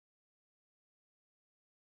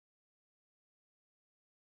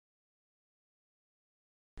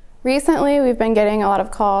Recently, we've been getting a lot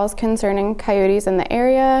of calls concerning coyotes in the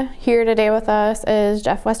area. Here today with us is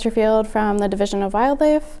Geoff Westerfield from the Division of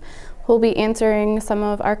Wildlife, who will be answering some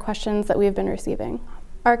of our questions that we've been receiving.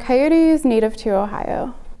 Are coyotes native to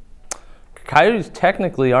Ohio? Coyotes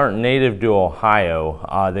technically aren't native to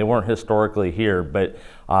Ohio. They weren't historically here, but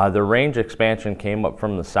the range expansion came up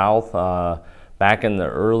from the south back in the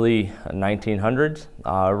early 1900s.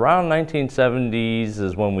 Around 1970s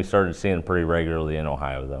is when we started seeing them pretty regularly in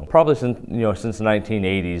Ohio, though. Probably since the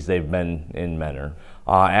 1980s, they've been in Menor.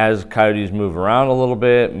 As coyotes move around a little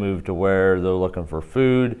bit, move to where they're looking for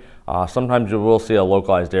food, sometimes you will see a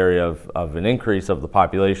localized area of an increase of the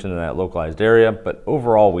population in that localized area, but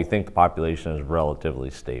overall we think the population is relatively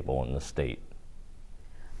stable in the state.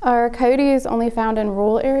 Are coyotes only found in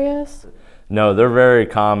rural areas? No, they're very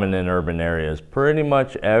common in urban areas. Pretty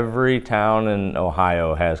much every town in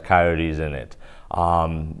Ohio has coyotes in it.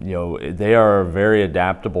 They are a very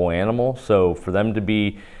adaptable animal, so for them to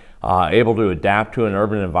be able to adapt to an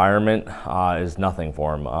urban environment is nothing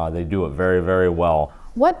for them. They do it very, very well.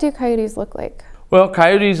 What do coyotes look like? Well,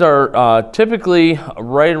 coyotes are typically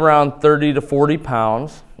right around 30 to 40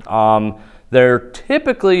 pounds. They're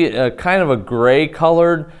typically kind of a gray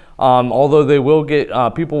colored, although they will get,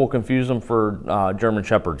 people will confuse them for German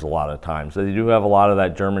Shepherds a lot of times. They do have a lot of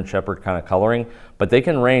that German Shepherd kind of coloring, but they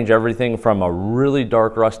can range everything from a really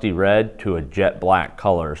dark rusty red to a jet black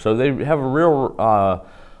color. So they have a real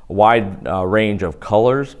wide range of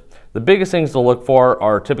colors. The biggest things to look for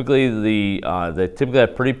are typically they typically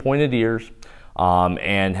have pretty pointed ears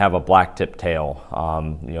and have a black tip tail.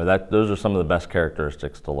 Those are some of the best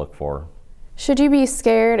characteristics to look for. Should you be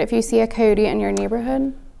scared if you see a coyote in your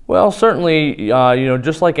neighborhood? Well, certainly,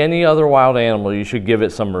 just like any other wild animal, you should give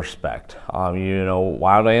it some respect.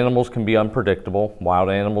 Wild animals can be unpredictable. Wild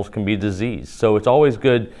animals can be diseased. So it's always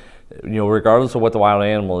good, regardless of what the wild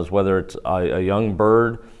animal is, whether it's a young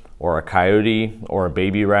bird or a coyote or a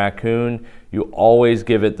baby raccoon, you always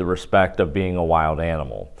give it the respect of being a wild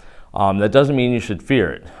animal. That doesn't mean you should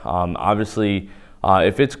fear it. Obviously,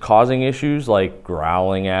 if it's causing issues like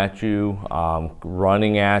growling at you,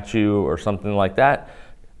 running at you, or something like that,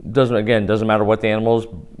 doesn't matter what the animal is,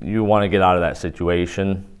 you want to get out of that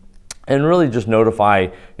situation. And really just notify,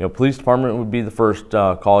 police department would be the first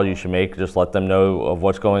call you should make. Just let them know of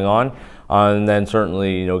what's going on. And then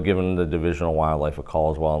certainly, giving the Division of Wildlife a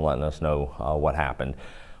call as well and letting us know what happened.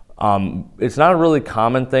 It's not a really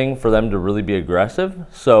common thing for them to really be aggressive.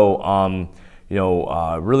 So,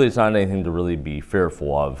 really it's not anything to really be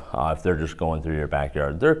fearful of if they're just going through your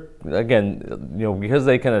backyard. They're, again, because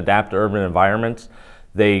they can adapt to urban environments,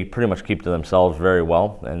 they pretty much keep to themselves very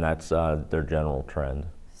well, and that's their general trend.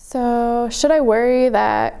 So should I worry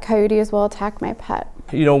that coyotes will attack my pet?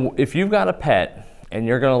 If you've got a pet and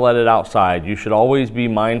you're going to let it outside, you should always be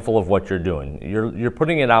mindful of what you're doing. You're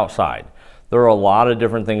putting it outside. There are a lot of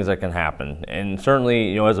different things that can happen, and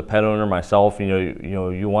certainly, as a pet owner myself,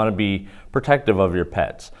 you want to be protective of your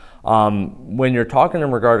pets. When you're talking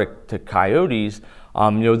in regard to coyotes,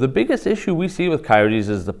 the biggest issue we see with coyotes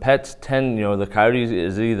is the pets tend, the coyote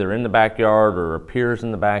is either in the backyard or appears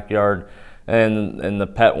in the backyard, and the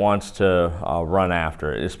pet wants to run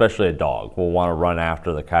after it. Especially a dog will want to run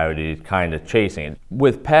after the coyote, kind of chasing it.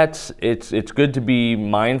 With pets, it's good to be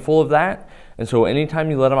mindful of that. And so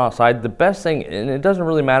anytime you let them outside, the best thing, and it doesn't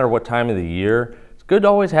really matter what time of the year, it's good to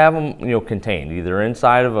always have them, contained, either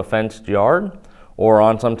inside of a fenced yard or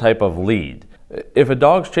on some type of lead. If a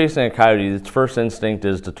dog's chasing a coyote, its first instinct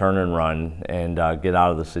is to turn and run and get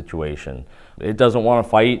out of the situation. It doesn't want to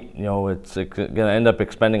fight, it's going to end up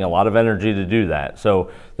expending a lot of energy to do that.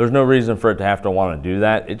 So there's no reason for it to have to want to do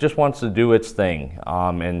that. It just wants to do its thing.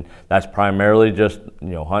 And that's primarily just,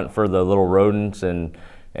 hunt for the little rodents and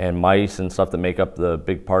mice and stuff that make up the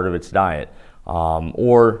big part of its diet.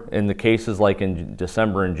 Or in the cases like in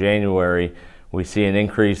December and January, we see an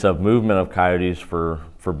increase of movement of coyotes for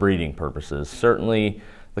breeding purposes. Certainly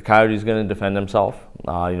the coyote is going to defend himself,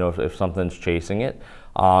 if something's chasing it.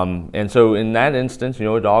 And so in that instance,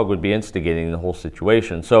 a dog would be instigating the whole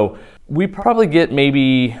situation. So we probably get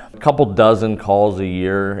maybe a couple dozen calls a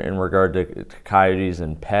year in regard to coyotes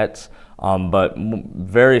and pets, but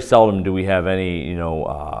very seldom do we have any,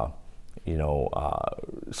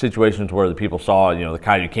 situations where the people saw, the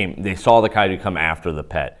coyote they saw the coyote come after the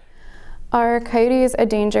pet. Are coyotes a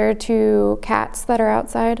danger to cats that are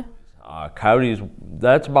outside? Coyotes,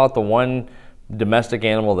 that's about the one domestic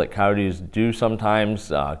animal that coyotes do sometimes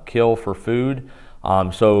kill for food.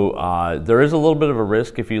 There is a little bit of a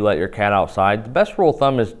risk if you let your cat outside. The best rule of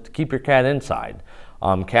thumb is to keep your cat inside.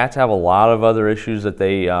 Cats have a lot of other issues that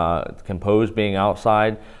they can pose being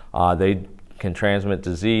outside. They can transmit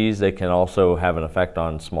disease. They can also have an effect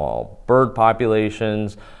on small bird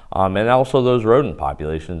populations and also those rodent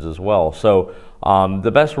populations as well. So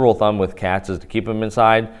the best rule of thumb with cats is to keep them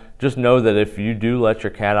inside. Just know that if you do let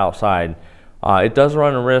your cat outside, it does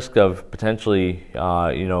run a risk of potentially,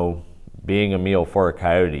 being a meal for a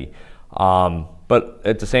coyote. But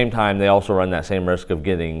at the same time, they also run that same risk of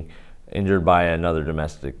getting injured by another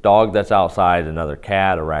domestic dog that's outside, another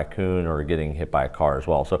cat, a raccoon, or getting hit by a car as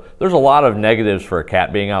well. So there's a lot of negatives for a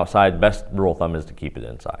cat being outside. Best rule of thumb is to keep it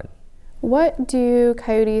inside. What do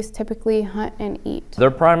coyotes typically hunt and eat?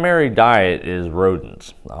 Their primary diet is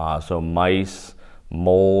rodents, so mice,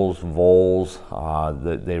 moles, voles.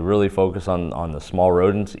 They really focus on the small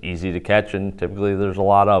rodents, easy to catch, and typically there's a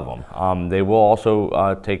lot of them. They will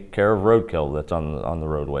also take care of roadkill that's on the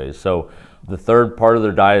roadways. So the third part of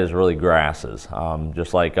their diet is really grasses.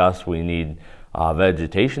 Just like us, we need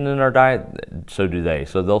vegetation in our diet, so do they.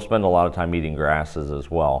 So they'll spend a lot of time eating grasses as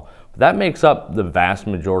well. But that makes up the vast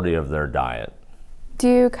majority of their diet.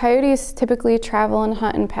 Do coyotes typically travel and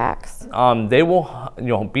hunt in packs? They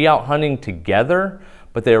will, be out hunting together,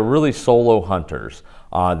 but they are really solo hunters.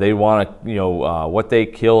 They want to, what they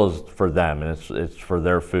kill is for them, and it's for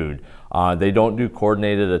their food. They don't do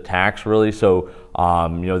coordinated attacks really, so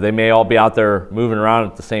they may all be out there moving around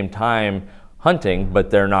at the same time hunting, but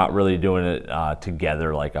they're not really doing it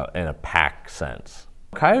together like in a pack sense.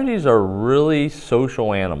 Coyotes are really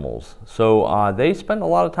social animals, so they spend a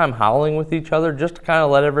lot of time howling with each other just to kind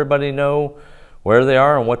of let everybody know where they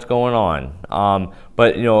are and what's going on.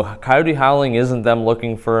 But coyote howling isn't them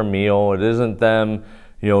looking for a meal. It isn't them,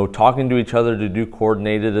 talking to each other to do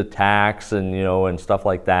coordinated attacks and and stuff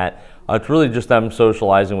like that. It's really just them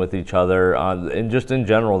socializing with each other, and just in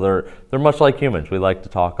general, they're much like humans. We like to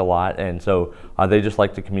talk a lot, and so they just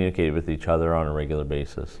like to communicate with each other on a regular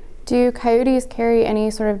basis. Do coyotes carry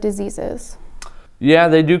any sort of diseases? Yeah,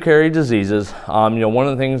 they do carry diseases. One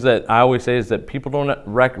of the things that I always say is that people don't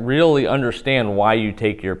really understand why you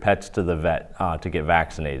take your pets to the vet to get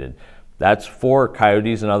vaccinated. That's for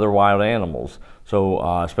coyotes and other wild animals. So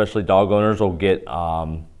especially dog owners will get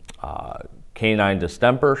canine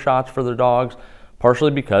distemper shots for their dogs,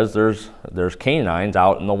 partially because there's canines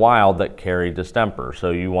out in the wild that carry distemper.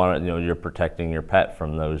 So you want to, you're protecting your pet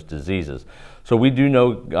from those diseases. So we do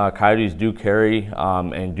know coyotes do carry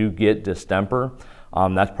and do get distemper.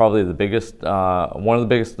 That's probably the biggest, one of the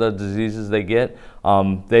biggest diseases they get.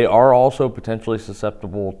 They are also potentially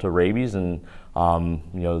susceptible to rabies, and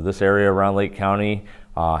this area around Lake County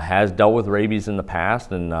has dealt with rabies in the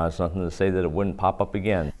past, and it's nothing to say that it wouldn't pop up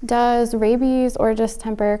again. Does rabies or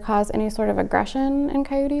distemper cause any sort of aggression in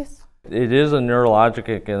coyotes? It is a neurologic,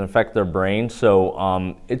 it can affect their brain,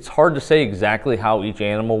 so it's hard to say exactly how each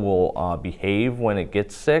animal will behave when it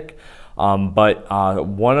gets sick, but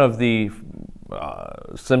one of the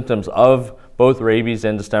symptoms of both rabies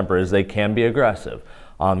and distemper is they can be aggressive.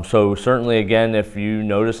 So certainly, again, if you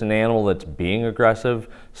notice an animal that's being aggressive,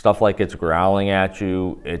 stuff like it's growling at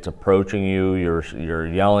you, it's approaching you, you're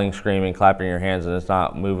yelling, screaming, clapping your hands, and it's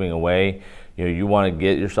not moving away, you want to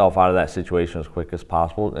get yourself out of that situation as quick as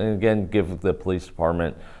possible. And again, give the police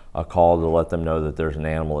department a call to let them know that there's an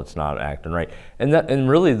animal that's not acting right. And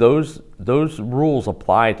really those rules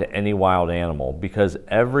apply to any wild animal, because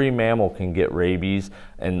every mammal can get rabies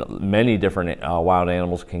and many different wild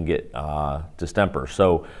animals can get distemper.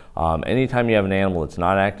 So anytime you have an animal that's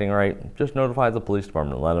not acting right, just notify the police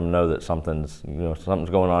department and let them know that something's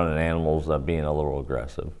going on in animals being a little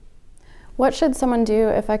aggressive. What should someone do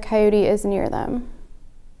if a coyote is near them?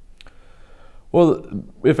 Well,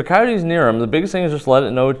 if a coyote is near them, the biggest thing is just let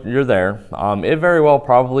it know you're there. It very well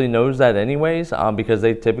probably knows that anyways, because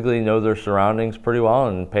they typically know their surroundings pretty well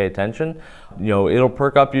and pay attention. It'll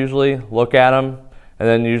perk up usually, look at them, and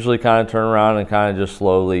then usually kind of turn around and kind of just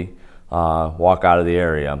slowly walk out of the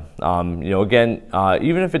area. Again,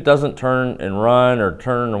 even if it doesn't turn and run or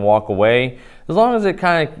turn and walk away, as long as it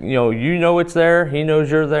kind of, you know it's there, he knows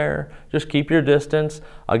you're there, just keep your distance.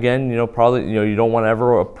 Again, probably, you don't want to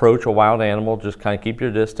ever approach a wild animal, just kind of keep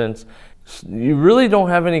your distance. You really don't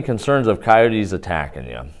have any concerns of coyotes attacking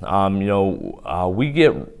you. We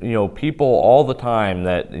get, people all the time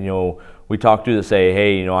that, we talk to that say,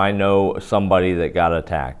 hey, I know somebody that got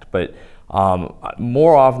attacked, but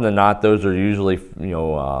more often than not, those are usually,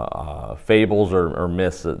 fables or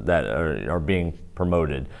myths that are being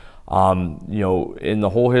promoted. In the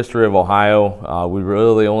whole history of Ohio, we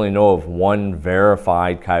really only know of one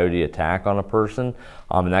verified coyote attack on a person,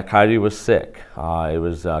 and that coyote was sick. It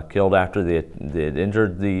was killed after it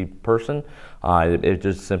injured the person. It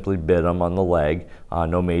just simply bit him on the leg.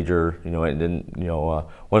 No major, it didn't,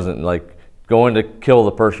 wasn't like going to kill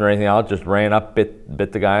the person or anything else, just ran up,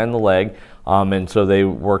 bit the guy on the leg. And so they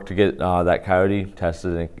worked to get that coyote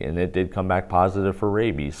tested, and it did come back positive for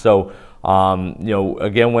rabies. So, you know,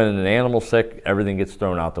 again, when an animal's sick, everything gets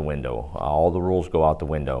thrown out the window. All the rules go out the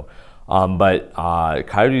window. But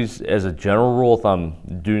coyotes, as a general rule of thumb,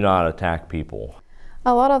 do not attack people.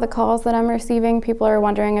 A lot of the calls that I'm receiving, people are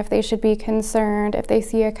wondering if they should be concerned if they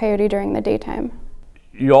see a coyote during the daytime.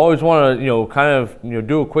 You always want to, you know, kind of, you know,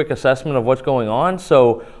 do a quick assessment of what's going on.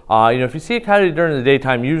 So, you know, if you see a coyote during the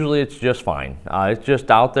daytime, usually it's just fine. It's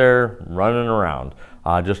just out there running around.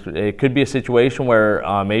 It could be a situation where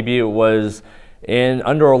maybe it was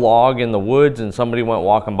under a log in the woods and somebody went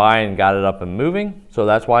walking by and got it up and moving. So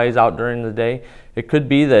that's why he's out during the day. It could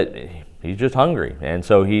be that he's just hungry, and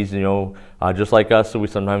so he's, you know, just like us. So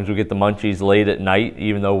sometimes we get the munchies late at night,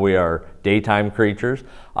 even though we are daytime creatures.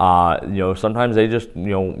 You know, sometimes they just, you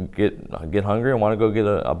know, get hungry and want to go get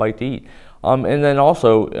a bite to eat. And then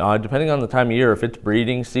also, depending on the time of year, if it's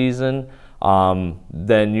breeding season,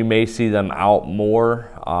 then you may see them out more.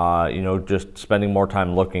 You know, just spending more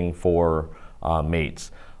time looking for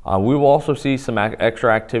mates. We will also see some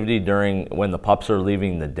extra activity when the pups are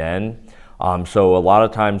leaving the den. So a lot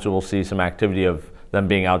of times we'll see some activity of them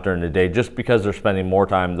being out during the day, just because they're spending more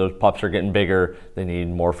time. Those pups are getting bigger, they need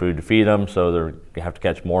more food to feed them, so they have to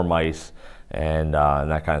catch more mice and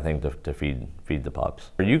that kind of thing to feed the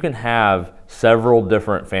pups. You can have several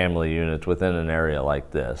different family units within an area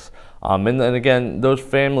like this. And then again, those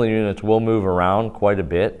family units will move around quite a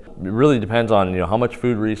bit. It really depends on, you know, how much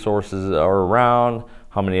food resources are around,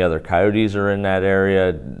 how many other coyotes are in that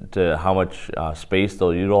area, to how much space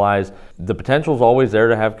they'll utilize. The potential is always there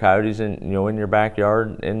to have coyotes in your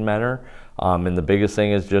backyard in Menor. And the biggest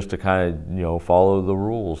thing is just to kind of, you know, follow the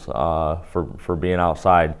rules for being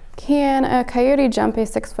outside. Can a coyote jump a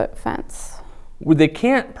 6-foot fence? Well, they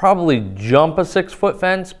can't probably jump a 6-foot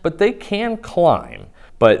fence, but they can climb.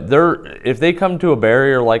 But if they come to a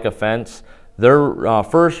barrier like a fence, their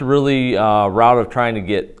first really route of trying to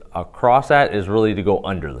get across that is really to go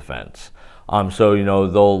under the fence. So, you know,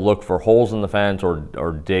 they'll look for holes in the fence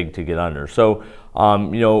or dig to get under. So,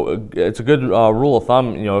 you know, it's a good rule of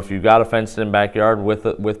thumb, you know, if you've got a fenced-in backyard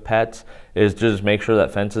with pets, is just make sure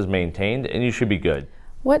that fence is maintained, and you should be good.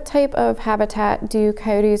 What type of habitat do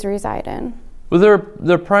coyotes reside in? Well,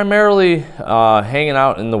 they're primarily hanging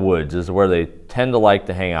out in the woods is where they tend to like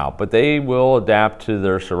to hang out, but they will adapt to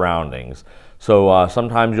their surroundings. So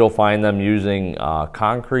sometimes you'll find them using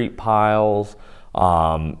concrete piles, you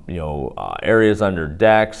know, areas under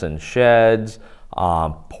decks and sheds,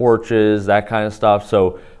 porches, that kind of stuff.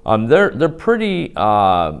 So they're pretty, you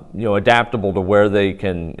know, adaptable to where they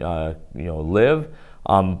can, you know, live.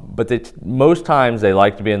 But most times they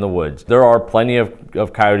like to be in the woods. There are plenty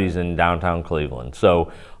of coyotes in downtown Cleveland.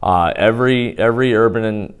 So every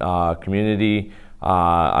urban community,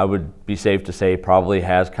 I would be safe to say, probably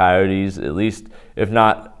has coyotes, at least if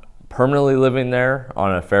not permanently living there,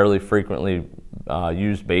 on a fairly frequently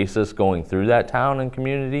used basis going through that town and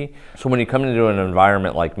community. So when you come into an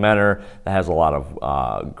environment like Menor that has a lot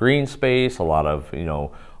of green space, a lot of, you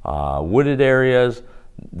know, wooded areas,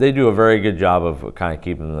 they do a very good job of kind of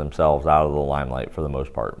keeping themselves out of the limelight for the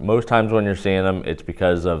most part. Most times when you're seeing them, it's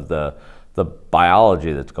because of the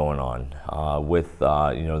biology that's going on with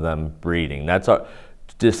you know, them breeding.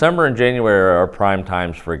 December and January are prime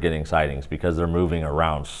times for getting sightings because they're moving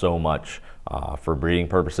around so much for breeding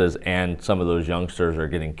purposes, and some of those youngsters are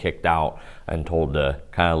getting kicked out and told to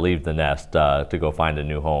kind of leave the nest to go find a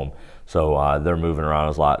new home. So they're moving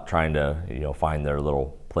around a lot, trying to, you know, find their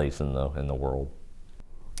little place in the world.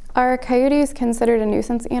 Are coyotes considered a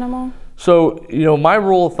nuisance animal? So, you know, my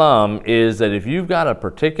rule of thumb is that if you've got a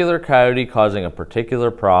particular coyote causing a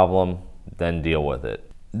particular problem, then deal with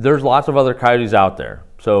it. There's lots of other coyotes out there.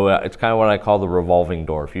 So it's kind of what I call the revolving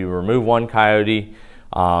door. If you remove one coyote,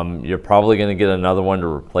 you're probably going to get another one to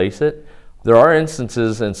replace it. There are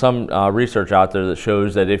instances and some research out there that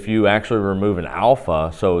shows that if you actually remove an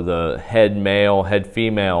alpha, so the head male, head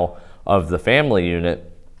female of the family unit,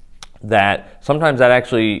 that sometimes that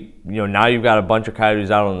actually, you know, now you've got a bunch of coyotes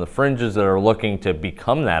out on the fringes that are looking to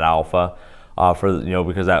become that alpha for, you know,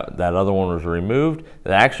 because that other one was removed.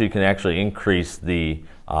 That actually can increase the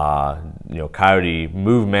you know, coyote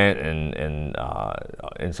movement and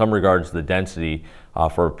in some regards the density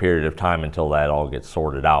for a period of time until that all gets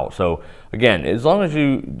sorted out. So again, as long as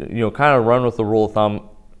you know, kind of run with the rule of thumb,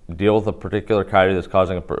 deal with a particular coyote that's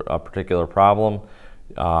causing a particular problem,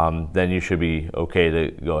 then you should be okay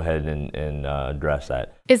to go ahead and address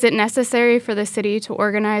that. Is it necessary for the city to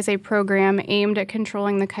organize a program aimed at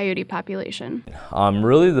controlling the coyote population?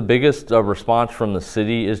 Really the biggest response from the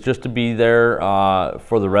city is just to be there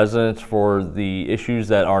for the residents for the issues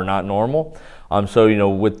that are not normal. So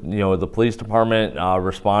with the police department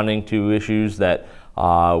responding to issues that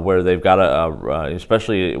where they've got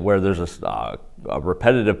especially where there's a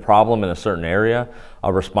repetitive problem in a certain area,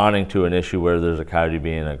 responding to an issue where there's a coyote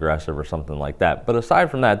being aggressive or something like that. But aside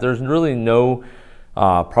from that, there's really no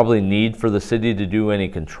probably need for the city to do any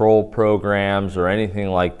control programs or anything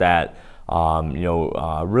like that.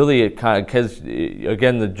 Really it kind of, because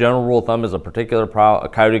again, the general rule of thumb is a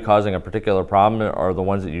coyote causing a particular problem are the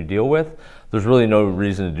ones that you deal with. There's really no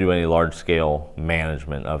reason to do any large scale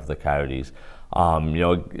management of the coyotes.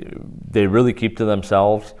 They really keep to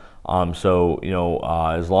themselves.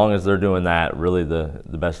 As long as they're doing that, really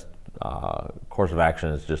the best course of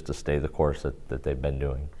action is just to stay the course that they've been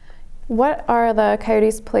doing. What are the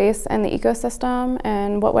coyotes' place in the ecosystem,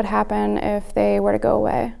 and what would happen if they were to go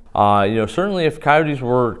away? Certainly if coyotes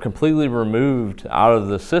were completely removed out of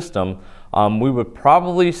the system, we would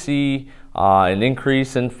probably see an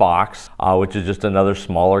increase in fox, which is just another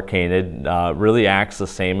smaller canid, really acts the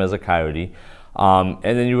same as a coyote. And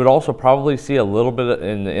then you would also probably see a little bit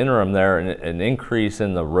in the interim there, an increase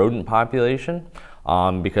in the rodent population,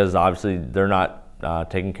 because obviously they're not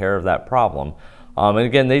taking care of that problem. And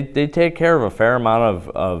again, they take care of a fair amount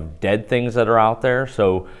of dead things that are out there.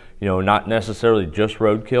 So, not necessarily just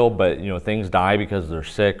roadkill, but, things die because they're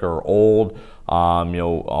sick or old,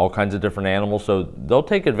 all kinds of different animals. So they'll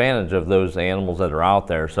take advantage of those animals that are out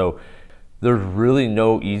there. So there's really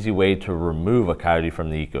no easy way to remove a coyote from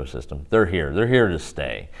the ecosystem. They're here to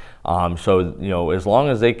stay. So, as long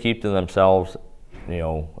as they keep to themselves,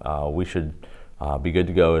 we should be good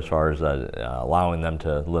to go as far as allowing them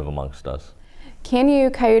to live amongst us. Can you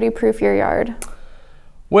coyote-proof your yard?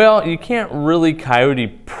 Well, you can't really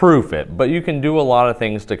coyote-proof it, but you can do a lot of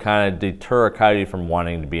things to kind of deter a coyote from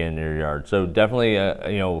wanting to be in your yard. So definitely,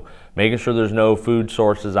 making sure there's no food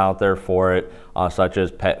sources out there for it, such as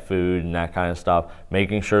pet food and that kind of stuff.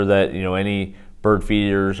 Making sure that any bird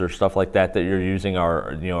feeders or stuff like that that you're using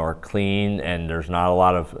are clean and there's not a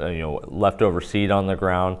lot of leftover seed on the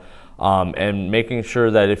ground. And making sure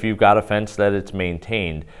that if you've got a fence that it's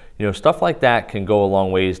maintained. Stuff like that can go a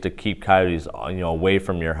long ways to keep coyotes, away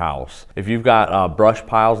from your house. If you've got brush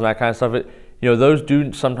piles and that kind of stuff, those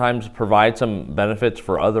do sometimes provide some benefits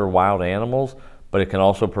for other wild animals, but it can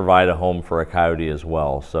also provide a home for a coyote as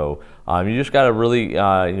well. So you just got to really,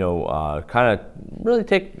 kind of really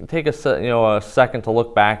take a second to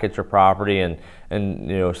look back at your property and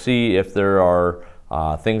see if there are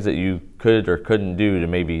things that you could or couldn't do to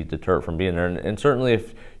maybe deter it from being there. And certainly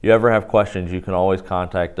if you ever have questions, you can always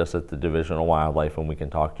contact us at the Division of Wildlife and we can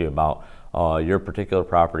talk to you about your particular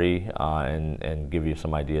property and give you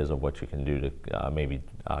some ideas of what you can do to maybe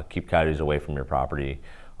keep coyotes away from your property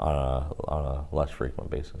on a less frequent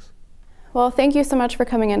basis. Well, thank you so much for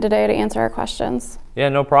coming in today to answer our questions. Yeah,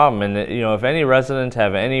 no problem. And if any residents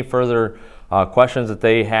have any further questions that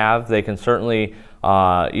they have, they can certainly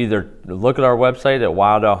either look at our website at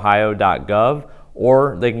wildohio.gov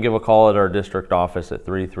or they can give a call at our district office at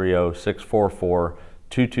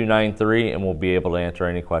 330-644-2293 and we'll be able to answer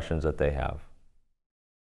any questions that they have.